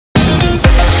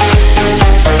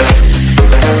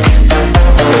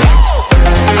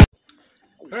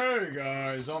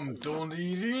I'm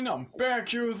D.E.D and I'm back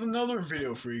here with another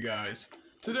video for you guys.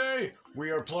 Today,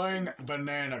 we are playing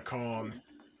Banana Kong.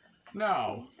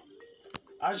 Now,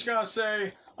 I just gotta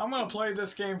say, I'm gonna play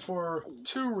this game for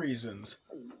two reasons.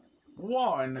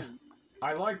 One,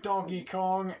 I like Donkey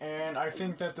Kong and I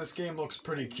think that this game looks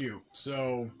pretty cute,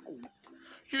 so,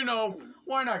 you know,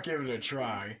 why not give it a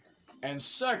try? And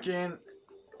second,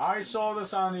 I saw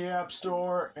this on the App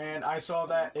Store and I saw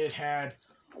that it had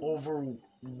over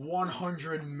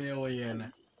 100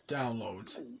 million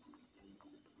downloads.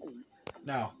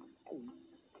 Now,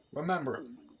 remember,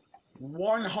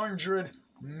 100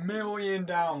 million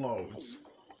downloads.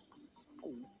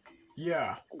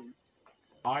 Yeah,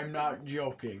 I'm not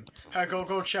joking. Heck,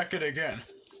 go check it again.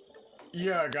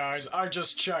 Yeah, guys, I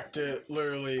just checked it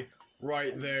literally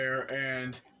right there,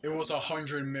 and it was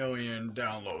 100 million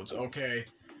downloads, okay?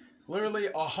 Literally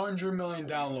 100 million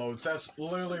downloads. That's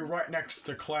literally right next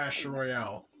to Clash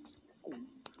Royale.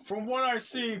 From what I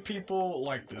see, people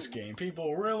like this game.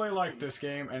 People really like this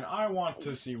game, and I want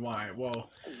to see why.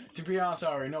 Well, to be honest,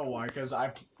 I already know why, because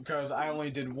I only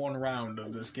did one round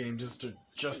of this game just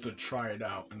to try it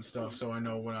out and stuff, so I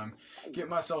know what I'm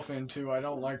getting myself into. I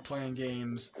don't like playing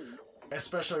games,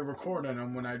 especially recording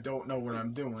them, when I don't know what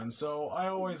I'm doing. So I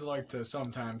always like to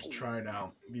sometimes try it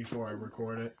out before I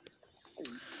record it.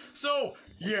 So,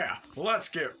 yeah, let's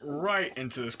get right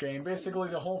into this game. Basically,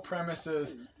 the whole premise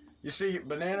is, you see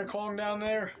Banana Kong down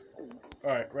there?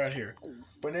 Alright, right here.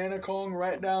 Banana Kong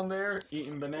right down there,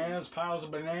 eating bananas, piles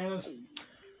of bananas.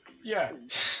 Yeah,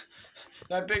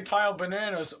 that big pile of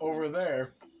bananas over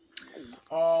there.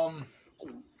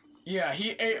 Yeah, he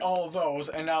ate all of those,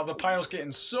 and now the pile's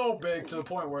getting so big to the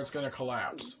point where it's gonna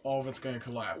collapse. All of it's gonna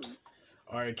collapse.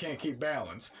 Alright, it can't keep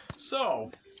balance.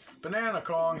 So, Banana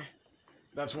Kong...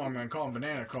 That's why I'm going to call him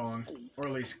Banana Kong, or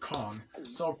at least Kong.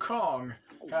 So Kong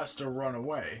has to run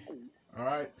away,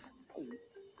 alright?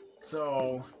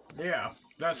 So, yeah,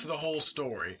 that's the whole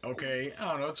story, okay?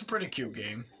 I don't know, it's a pretty cute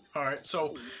game. Alright,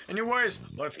 so, anyways,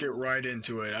 let's get right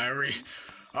into it.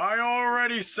 I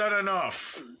already said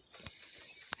enough.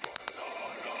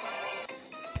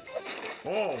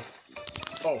 Oh,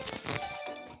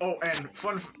 and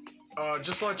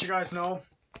just to let you guys know,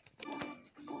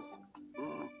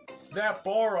 that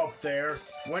bar up there,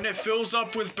 when it fills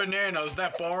up with bananas,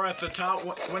 that bar at the top,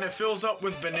 when it fills up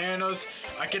with bananas,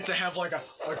 I get to have like a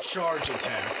charge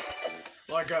attack.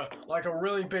 Like a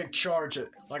really big charge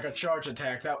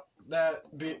attack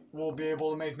will be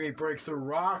able to make me break through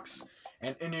rocks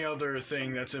and any other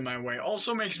thing that's in my way.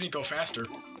 Also makes me go faster.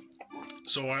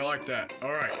 So I like that.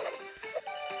 Alright.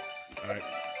 Alright.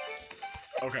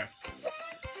 Okay.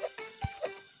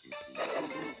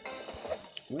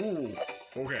 Ooh.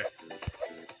 Okay.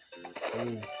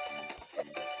 Ooh.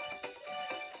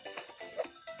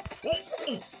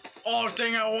 Oh,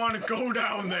 dang, I want to go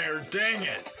down there. Dang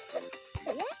it.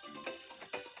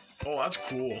 Oh, that's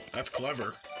cool. That's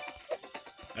clever.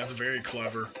 That's very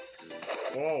clever.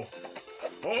 Oh.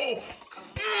 Oh.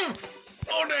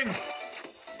 Oh, dang.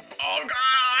 Oh,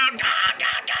 God.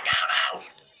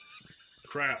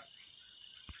 Crap.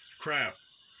 Crap.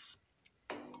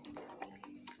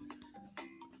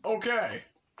 Okay.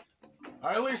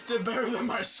 I at least did better than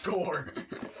my score.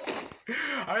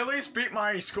 I at least beat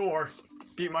my score.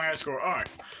 Beat my high score. Alright.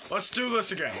 Let's do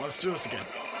this again. Let's do this again.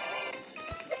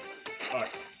 Alright.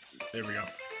 There we go.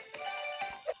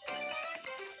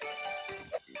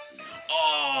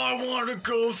 Oh, I want to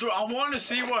go through. I want to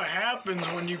see what happens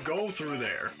when you go through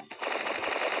there.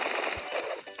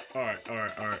 Alright.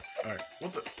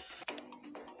 What the?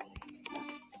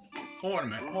 Hold on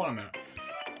a minute.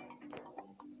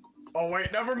 Oh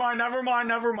wait, never mind.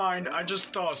 I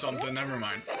just thought of something, never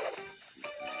mind.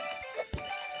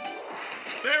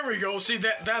 There we go, see,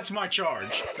 that's my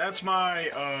charge. That's my,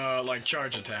 like,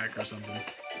 charge attack or something.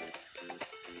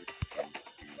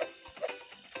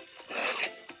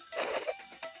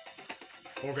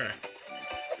 Okay.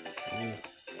 Ooh.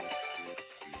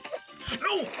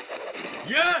 No!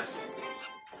 Yes!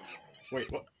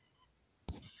 Wait, what?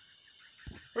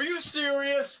 Are you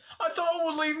serious? I thought it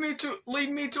would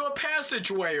lead me to a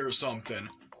passageway or something.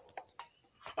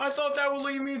 I thought that would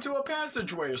lead me to a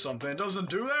passageway or something. It doesn't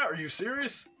do that? Are you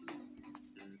serious?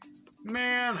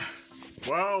 Man.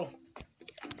 Well.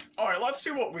 Alright, let's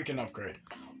see what we can upgrade.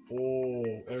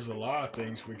 Oh, there's a lot of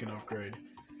things we can upgrade.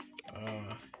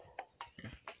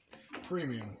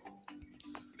 Premium.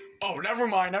 Oh, never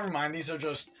mind. These are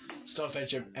just stuff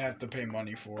that you have to pay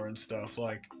money for and stuff,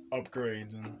 like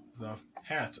upgrades and stuff.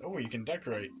 Hats. Oh, you can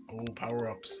decorate. Oh,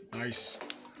 power-ups. Nice.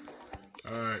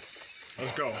 Alright.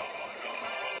 Let's go.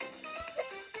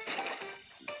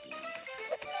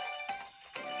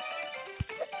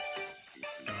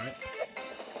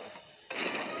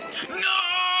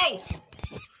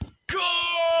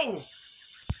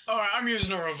 Alright, I'm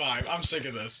using a revive. I'm sick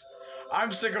of this.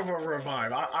 I'm sick of a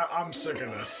revive. I'm sick of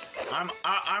this. I'm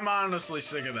honestly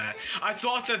sick of that. I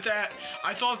thought that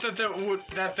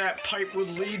pipe would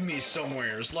lead me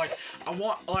somewheres. Like I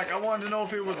wanted to know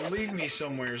if it would lead me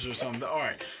somewheres or something. All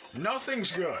right,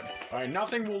 nothing's good. All right,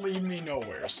 nothing will lead me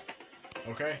nowheres.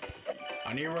 Okay,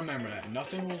 I need to remember that.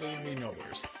 Nothing will lead me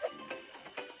nowheres.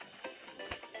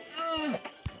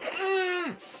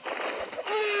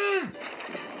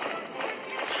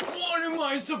 What am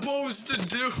I supposed to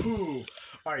do?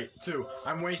 Alright, 2.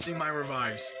 I'm wasting my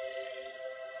revives.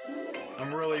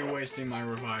 I'm really wasting my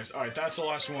revives. Alright, that's the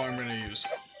last one I'm gonna use.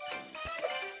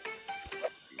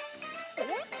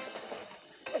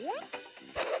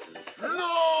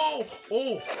 No!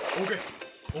 Oh, okay.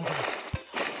 Okay.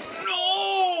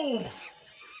 No!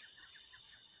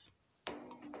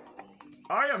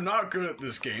 I am not good at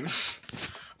this game.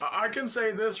 I can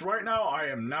say this right now, I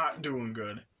am not doing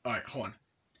good. Alright, hold on.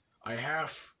 I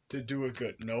have to do it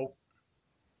good. Nope.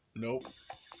 Nope.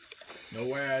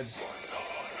 No ads.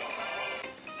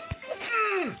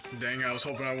 Dang, I was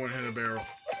hoping I wouldn't hit a barrel.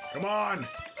 Come on!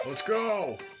 Let's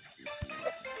go!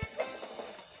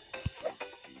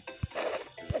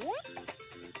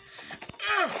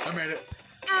 I made it.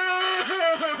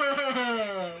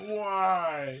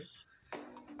 Why?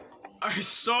 I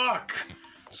suck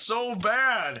so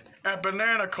bad at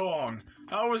Banana Kong.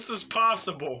 How is this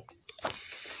possible?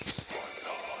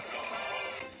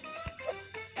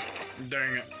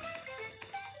 Dang it.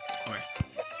 Okay.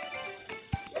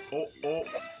 Oh.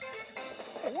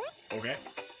 Okay.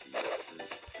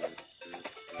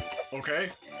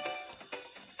 Okay.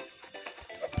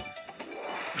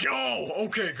 Yo!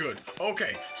 Okay, good.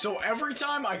 Okay, so every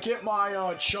time I get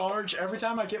my charge,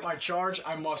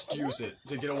 I must use it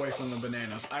to get away from the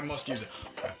bananas. I must use it.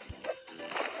 Okay.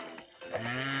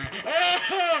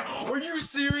 Are you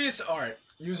serious? Alright,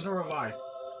 using a revive.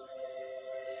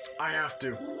 I have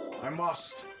to. I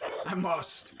must.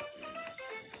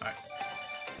 Alright.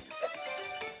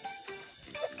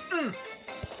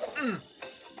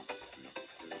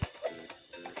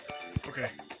 Okay.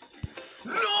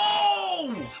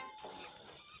 No!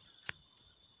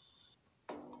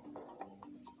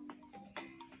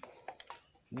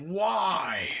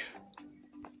 Why?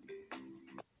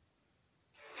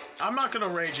 I'm not gonna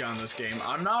rage on this game.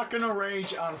 I'm not gonna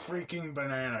rage on freaking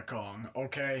Banana Kong,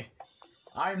 okay?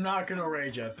 I'm not gonna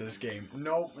rage at this game.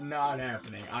 Nope, not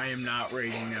happening. I am not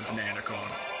raging at Banana Kong.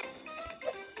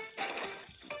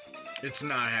 It's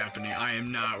not happening. I am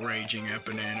not raging at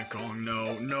Banana Kong.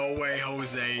 No, no way,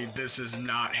 Jose. This is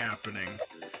not happening.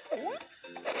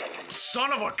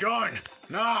 Son of a gun!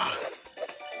 Nah!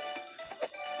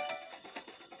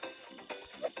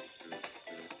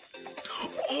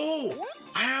 Oh!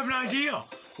 I have an idea!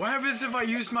 What happens if I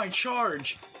use my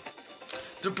charge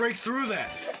to break through that?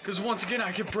 Because once again,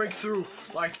 I can break through,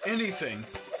 like, anything.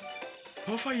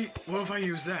 What if I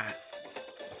use that?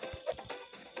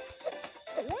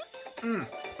 Okay,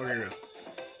 good.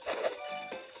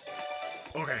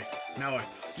 Okay, now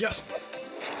yes!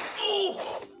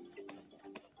 Oh!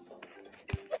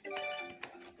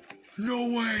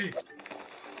 No way!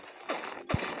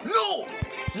 No!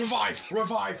 Revive!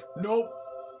 Nope!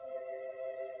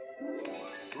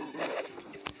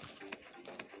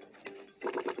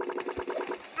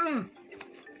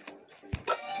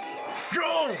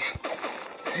 Go!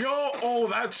 Yo! Oh,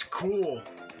 that's cool.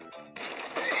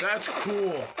 That's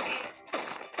cool.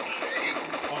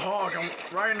 A hog. I'm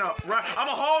riding up. I'm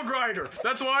a hog rider.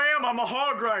 That's what I am. I'm a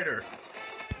hog rider.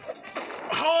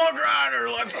 Hog rider.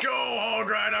 Let's go, hog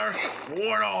rider.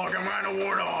 Warthog. I'm riding a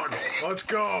warthog. Let's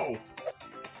go.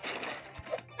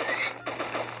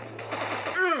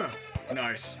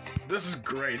 Nice. This is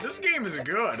great. This game is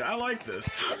good. I like this.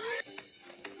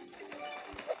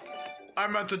 I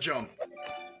meant to jump.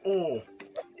 Oh.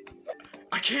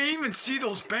 I can't even see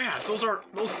those bats. Those.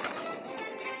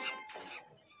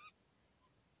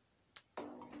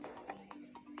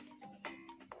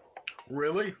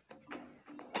 Really?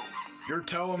 You're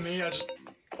telling me I just...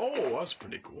 Oh, that's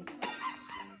pretty cool.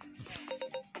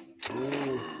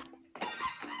 Ooh.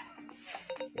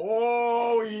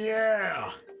 Oh,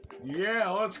 yeah. Yeah,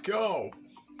 let's go.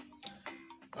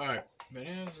 Alright.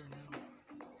 Bananas are now...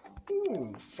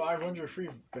 Ooh, 500 free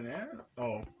banana?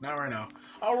 Oh, not right now.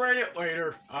 I'll rate it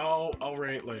later. I'll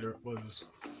rate it later. What is this?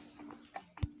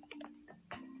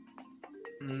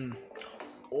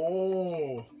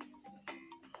 Oh.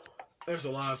 There's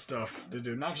a lot of stuff to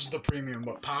do. Not just the premium,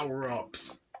 but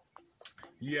power-ups.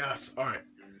 Yes, alright.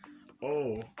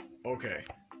 Oh, okay.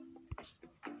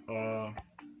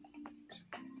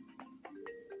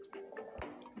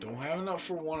 Don't have enough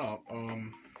for one up.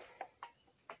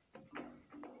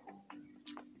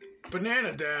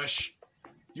 Banana Dash.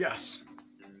 Yes.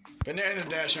 Banana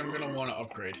Dash I'm gonna want to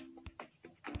upgrade.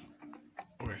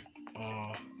 Okay.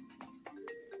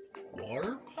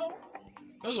 Water bounce?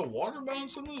 There's a water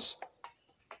bounce in this?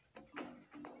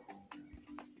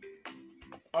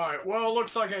 Alright, well, it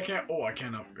looks like I can't... Oh, I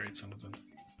can't upgrade something.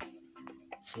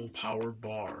 Full power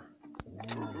bar.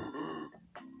 Ooh.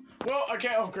 Well, I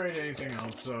can't upgrade anything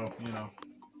else, so, you know.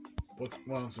 What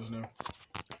else is new?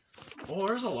 Oh,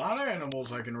 there's a lot of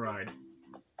animals I can ride.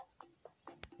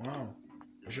 Wow.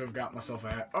 I should have got myself a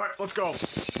hat. Alright, let's go.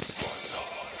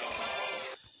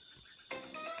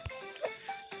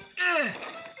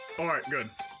 Alright, good.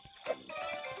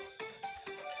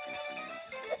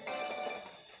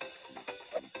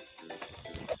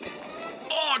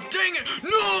 Oh, dang it!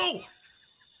 No!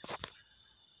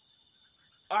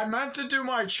 I meant to do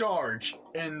my charge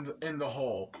in the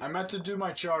hole. I meant to do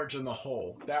my charge in the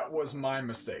hole. That was my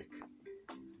mistake.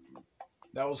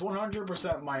 That was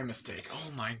 100% my mistake.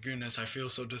 Oh my goodness, I feel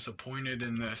so disappointed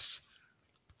in this.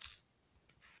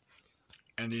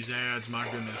 And these ads, my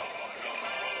goodness.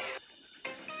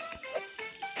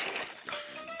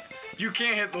 You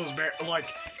can't hit those barrels. Like,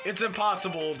 it's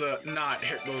impossible to not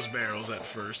hit those barrels at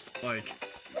first. Like,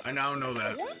 I now know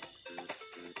that.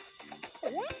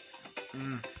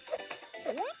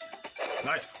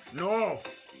 Nice. No.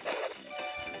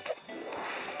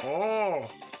 Oh.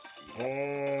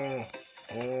 Oh.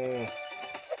 Oh.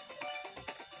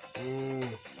 Oh.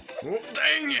 Oh.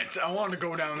 Dang it! I wanted to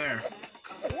go down there.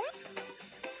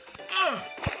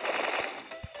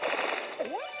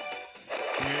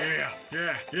 Yeah.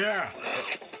 Yeah. Yeah.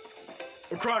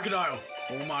 A crocodile.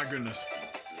 Oh my goodness.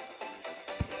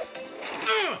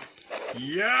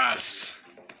 Yes.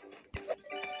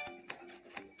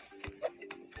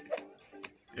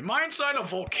 Am I inside a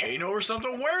volcano or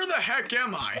something? Where the heck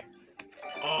am I?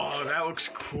 Oh, that looks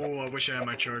cool. I wish I had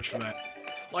my charge for that.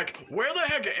 Like, where the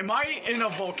heck? Am I in a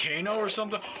volcano or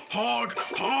something? Hog!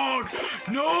 Hog!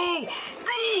 No!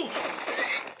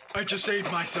 I just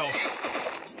saved myself.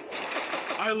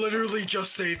 I literally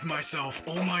just saved myself.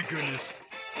 Oh my goodness.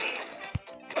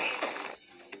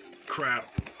 Crap.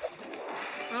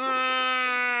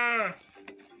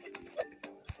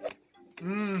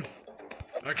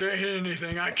 I can't hit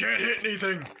anything. I can't hit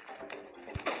anything.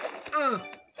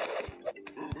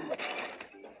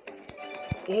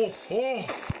 Oh, oh.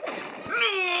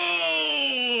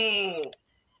 No!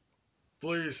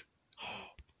 Please.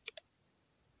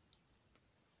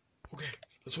 Okay,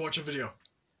 let's watch a video.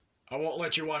 I won't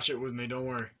let you watch it with me, don't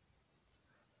worry.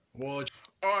 Well,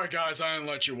 alright guys, I didn't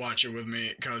let you watch it with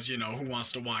me, because, you know, who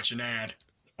wants to watch an ad?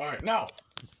 Alright, now.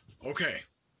 Okay.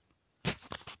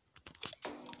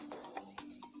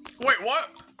 Wait, what?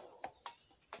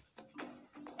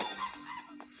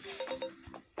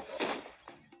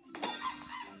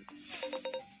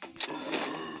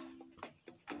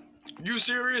 You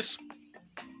serious?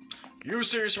 You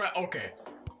serious, right? Okay.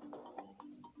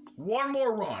 One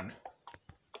more run.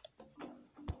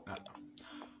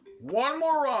 One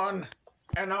more run,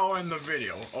 and I'll end the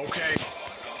video, okay?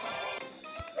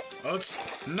 Let's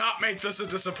not make this a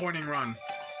disappointing run.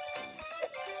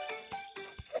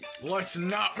 Let's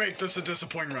not make this a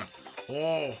disappointing run.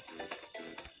 Oh.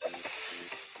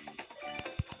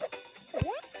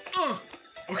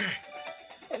 Okay.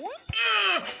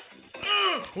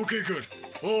 Okay, good.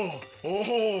 Oh.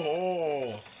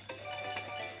 Oh.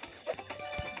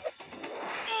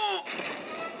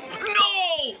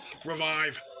 No!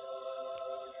 Revive.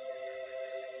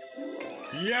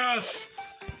 Yes!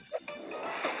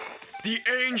 The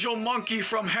angel monkey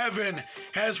from heaven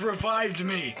has revived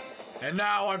me. And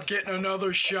now I'm getting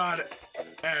another shot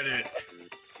at it.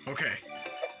 Okay.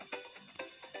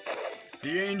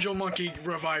 The angel monkey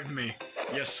revived me.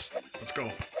 Yes, let's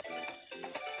go.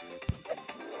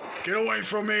 Get away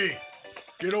from me!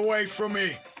 Get away from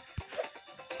me!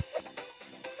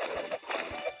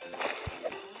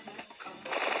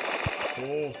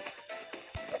 Oh.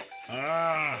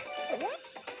 Ah.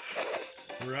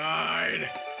 Ride.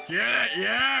 Get it,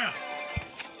 yeah!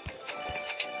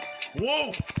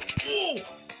 Whoa! Whoa!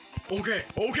 Okay,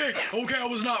 okay, okay, I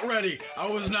was not ready. I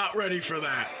was not ready for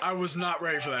that. I was not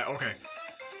ready for that, okay.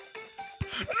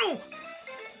 No!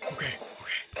 Okay,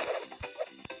 okay.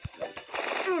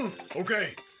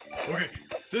 Okay, okay.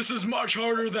 This is much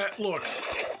harder than it looks,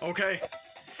 okay?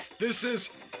 This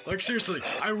is, like, seriously,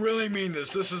 I really mean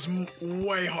this. This is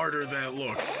way harder than it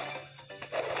looks.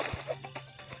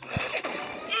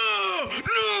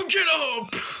 No, get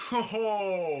up!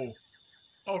 Oh,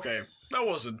 okay, that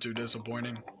wasn't too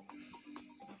disappointing.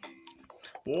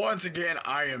 Once again,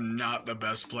 I am not the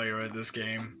best player at this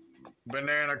game.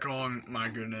 Banana Kong, my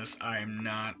goodness, I am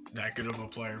not that good of a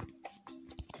player.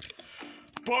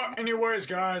 But anyways,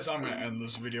 guys, I'm going to end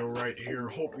this video right here.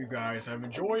 Hope you guys have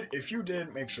enjoyed. If you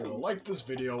did, make sure to like this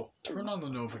video, turn on the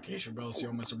notification bell so you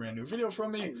don't miss a brand new video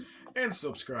from me, and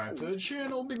subscribe to the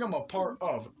channel, become a part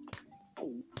of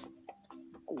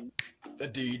the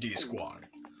D.E.D squad.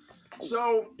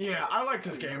 So, yeah, I like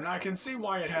this game, and I can see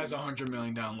why it has 100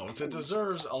 million downloads. It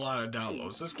deserves a lot of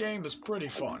downloads. This game is pretty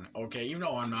fun, okay? Even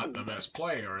though I'm not the best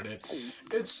player at it,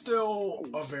 it's still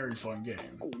a very fun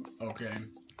game, okay?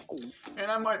 And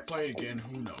I might play it again,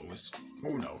 who knows?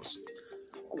 Who knows?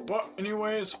 But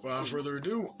anyways, without further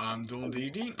ado, I'm Dylan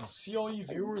D.E.D, and I'll see all you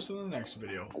viewers in the next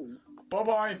video.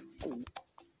 Bye-bye!